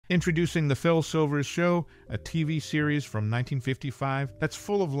Introducing The Phil Silvers Show, a TV series from 1955 that's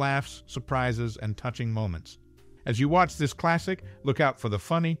full of laughs, surprises, and touching moments. As you watch this classic, look out for the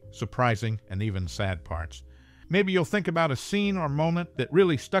funny, surprising, and even sad parts. Maybe you'll think about a scene or moment that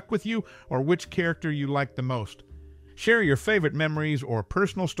really stuck with you, or which character you liked the most. Share your favorite memories or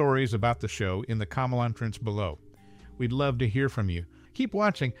personal stories about the show in the comment entrance below. We'd love to hear from you. Keep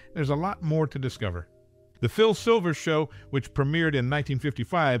watching, there's a lot more to discover. The Phil Silvers Show, which premiered in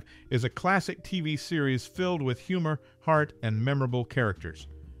 1955, is a classic TV series filled with humor, heart, and memorable characters.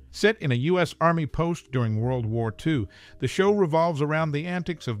 Set in a U.S. Army post during World War II, the show revolves around the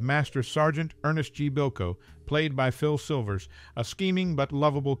antics of Master Sergeant Ernest G. Bilko, played by Phil Silvers, a scheming but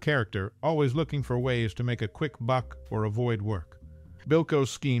lovable character, always looking for ways to make a quick buck or avoid work.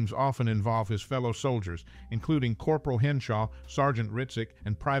 Bilko's schemes often involve his fellow soldiers, including Corporal Henshaw, Sergeant Ritzik,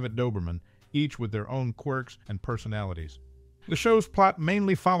 and Private Doberman, each with their own quirks and personalities. The show's plot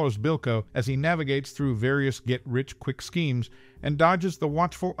mainly follows Bilko as he navigates through various get-rich-quick schemes and dodges the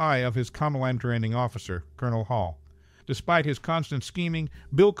watchful eye of his commanding officer, Colonel Hall. Despite his constant scheming,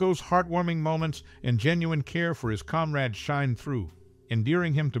 Bilko's heartwarming moments and genuine care for his comrades shine through,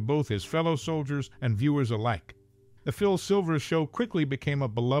 endearing him to both his fellow soldiers and viewers alike. The Phil Silvers Show quickly became a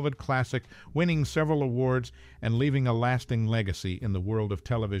beloved classic, winning several awards and leaving a lasting legacy in the world of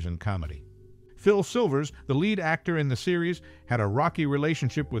television comedy. Phil Silvers, the lead actor in the series, had a rocky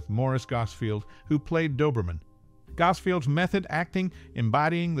relationship with Maurice Gosfield, who played Doberman. Gosfield's method acting,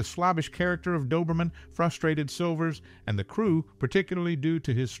 embodying the slobbish character of Doberman, frustrated Silvers and the crew, particularly due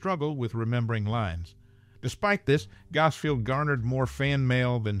to his struggle with remembering lines. Despite this, Gosfield garnered more fan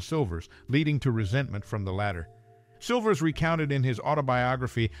mail than Silvers, leading to resentment from the latter. Silvers recounted in his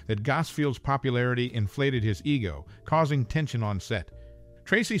autobiography that Gosfield's popularity inflated his ego, causing tension on set.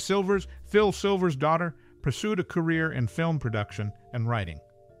 Tracy Silvers, Phil Silvers' daughter, pursued a career in film production and writing.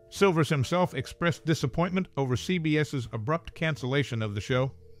 Silvers himself expressed disappointment over CBS's abrupt cancellation of the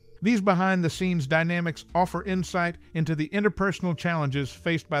show. These behind-the-scenes dynamics offer insight into the interpersonal challenges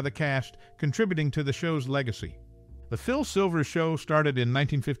faced by the cast, contributing to the show's legacy. The Phil Silvers Show started in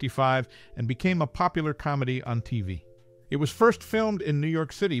 1955 and became a popular comedy on TV. It was first filmed in New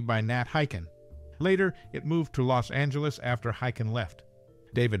York City by Nat Hiken. Later, it moved to Los Angeles after Hiken left.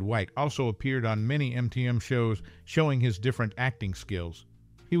 David White also appeared on many MTM shows, showing his different acting skills.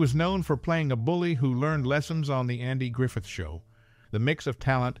 He was known for playing a bully who learned lessons on The Andy Griffith Show. The mix of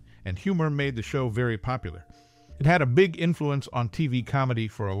talent and humor made the show very popular. It had a big influence on TV comedy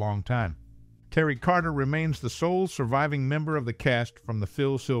for a long time. Terry Carter remains the sole surviving member of the cast from The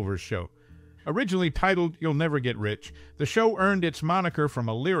Phil Silvers Show. Originally titled You'll Never Get Rich, the show earned its moniker from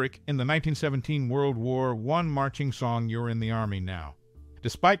a lyric in the 1917 World War I marching song You're in the Army Now.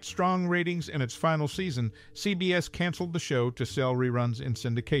 Despite strong ratings in its final season, CBS canceled the show to sell reruns in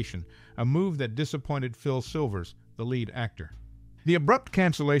syndication, a move that disappointed Phil Silvers, the lead actor. The abrupt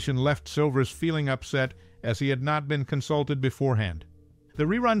cancellation left Silvers feeling upset as he had not been consulted beforehand. The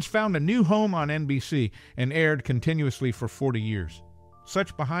reruns found a new home on NBC and aired continuously for 40 years.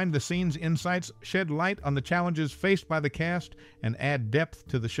 Such behind-the-scenes insights shed light on the challenges faced by the cast and add depth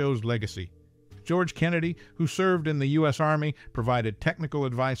to the show's legacy. George Kennedy, who served in the U.S. Army, provided technical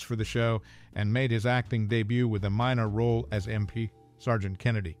advice for the show and made his acting debut with a minor role as MP, Sergeant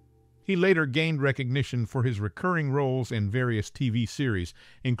Kennedy. He later gained recognition for his recurring roles in various TV series,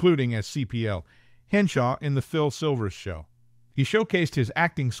 including as CPL, Henshaw in The Phil Silvers Show. He showcased his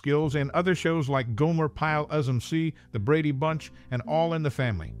acting skills in other shows like Gomer Pyle Uzzum C, The Brady Bunch, and All in the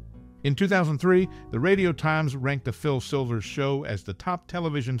Family. In 2003, the Radio Times ranked The Phil Silvers Show as the top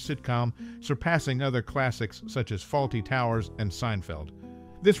television sitcom, surpassing other classics such as Fawlty Towers and Seinfeld.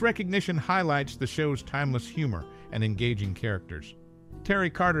 This recognition highlights the show's timeless humor and engaging characters.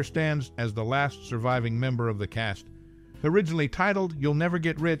 Terry Carter stands as the last surviving member of the cast. Originally titled You'll Never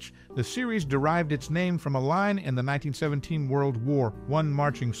Get Rich, the series derived its name from a line in the 1917 World War I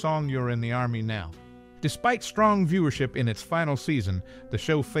marching song You're in the Army Now. Despite strong viewership in its final season, the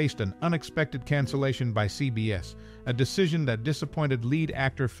show faced an unexpected cancellation by CBS, a decision that disappointed lead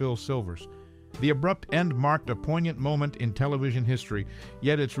actor Phil Silvers. The abrupt end marked a poignant moment in television history,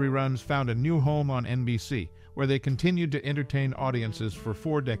 yet its reruns found a new home on NBC, where they continued to entertain audiences for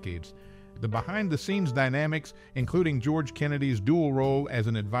 4 decades. The behind-the-scenes dynamics, including George Kennedy's dual role as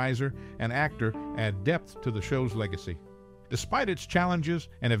an advisor and actor, add depth to the show's legacy. Despite its challenges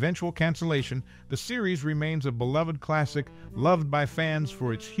and eventual cancellation, the series remains a beloved classic, loved by fans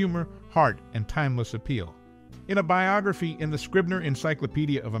for its humor, heart, and timeless appeal. In a biography in the Scribner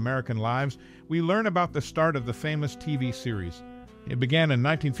Encyclopedia of American Lives, we learn about the start of the famous TV series. It began in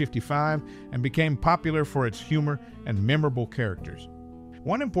 1955 and became popular for its humor and memorable characters.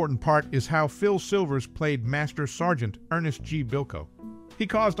 One important part is how Phil Silvers played Master Sergeant Ernest G. Bilko. He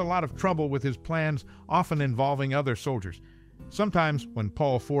caused a lot of trouble with his plans, often involving other soldiers. Sometimes, when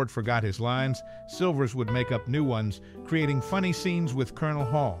Paul Ford forgot his lines, Silvers would make up new ones, creating funny scenes with Colonel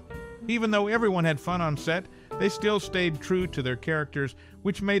Hall. Even though everyone had fun on set, they still stayed true to their characters,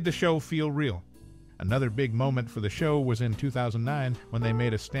 which made the show feel real. Another big moment for the show was in 2009 when they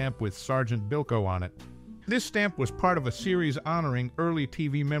made a stamp with Sergeant Bilko on it. This stamp was part of a series honoring early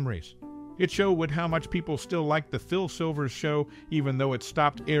TV memories. It showed how much people still liked the Phil Silvers show even though it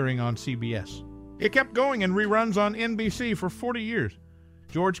stopped airing on CBS. It kept going in reruns on NBC for 40 years.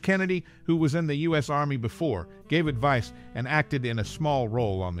 George Kennedy, who was in the U.S. Army before, gave advice and acted in a small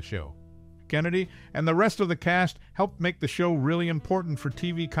role on the show. Kennedy and the rest of the cast helped make the show really important for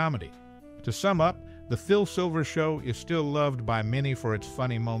TV comedy. To sum up, the Phil Silvers Show is still loved by many for its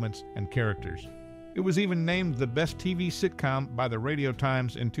funny moments and characters. It was even named the best TV sitcom by the Radio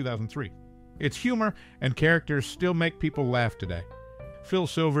Times in 2003. Its humor and characters still make people laugh today. Phil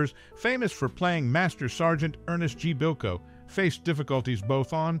Silvers, famous for playing Master Sergeant Ernest G. Bilko, faced difficulties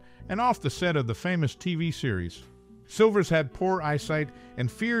both on and off the set of the famous TV series. Silvers had poor eyesight and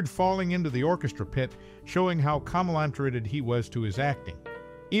feared falling into the orchestra pit, showing how complimentary he was to his acting.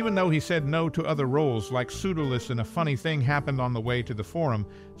 Even though he said no to other roles like Pseudolus in A Funny Thing Happened on the Way to the Forum,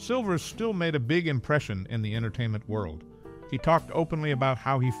 Silvers still made a big impression in the entertainment world. He talked openly about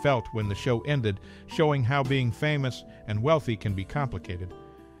how he felt when the show ended, showing how being famous and wealthy can be complicated.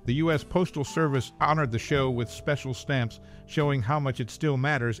 The U.S. Postal Service honored the show with special stamps, showing how much it still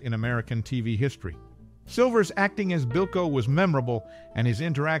matters in American TV history. Silvers' acting as Bilko was memorable, and his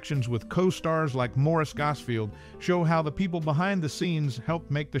interactions with co-stars like Maurice Gosfield show how the people behind the scenes helped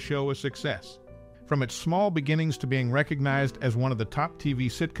make the show a success. From its small beginnings to being recognized as one of the top TV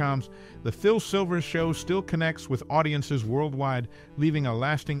sitcoms, the Phil Silvers Show still connects with audiences worldwide, leaving a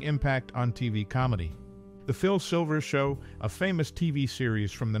lasting impact on TV comedy. The Phil Silvers Show, a famous TV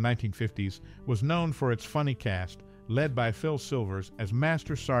series from the 1950s, was known for its funny cast, led by Phil Silvers as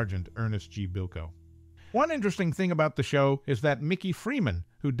Master Sergeant Ernest G. Bilko. One interesting thing about the show is that Mickey Freeman,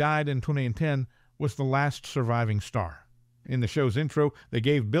 who died in 2010, was the last surviving star. In the show's intro, they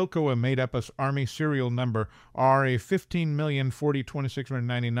gave Bilko a made-up Army serial number RA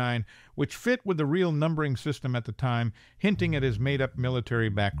 15,040,2699, which fit with the real numbering system at the time, hinting at his made-up military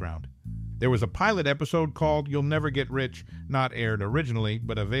background. There was a pilot episode called You'll Never Get Rich, not aired originally,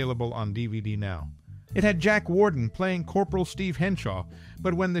 but available on DVD now. It had Jack Warden playing Corporal Steve Henshaw,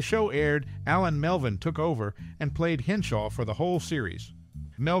 but when the show aired, Allan Melvin took over and played Henshaw for the whole series.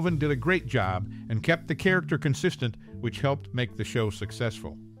 Melvin did a great job and kept the character consistent, which helped make the show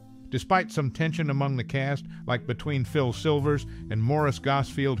successful. Despite some tension among the cast, like between Phil Silvers and Maurice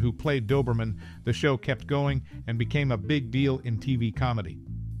Gosfield, who played Doberman, the show kept going and became a big deal in TV comedy.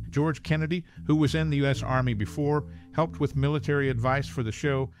 George Kennedy, who was in the U.S. Army before, helped with military advice for the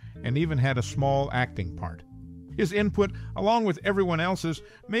show and even had a small acting part. His input, along with everyone else's,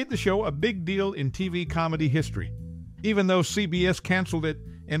 made the show a big deal in TV comedy history. Even though CBS canceled it,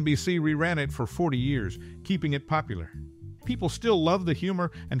 NBC reran it for 40 years, keeping it popular. People still love the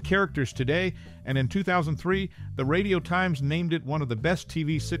humor and characters today, and in 2003, the Radio Times named it one of the best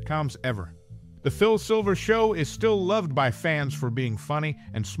TV sitcoms ever. The Phil Silvers Show is still loved by fans for being funny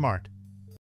and smart.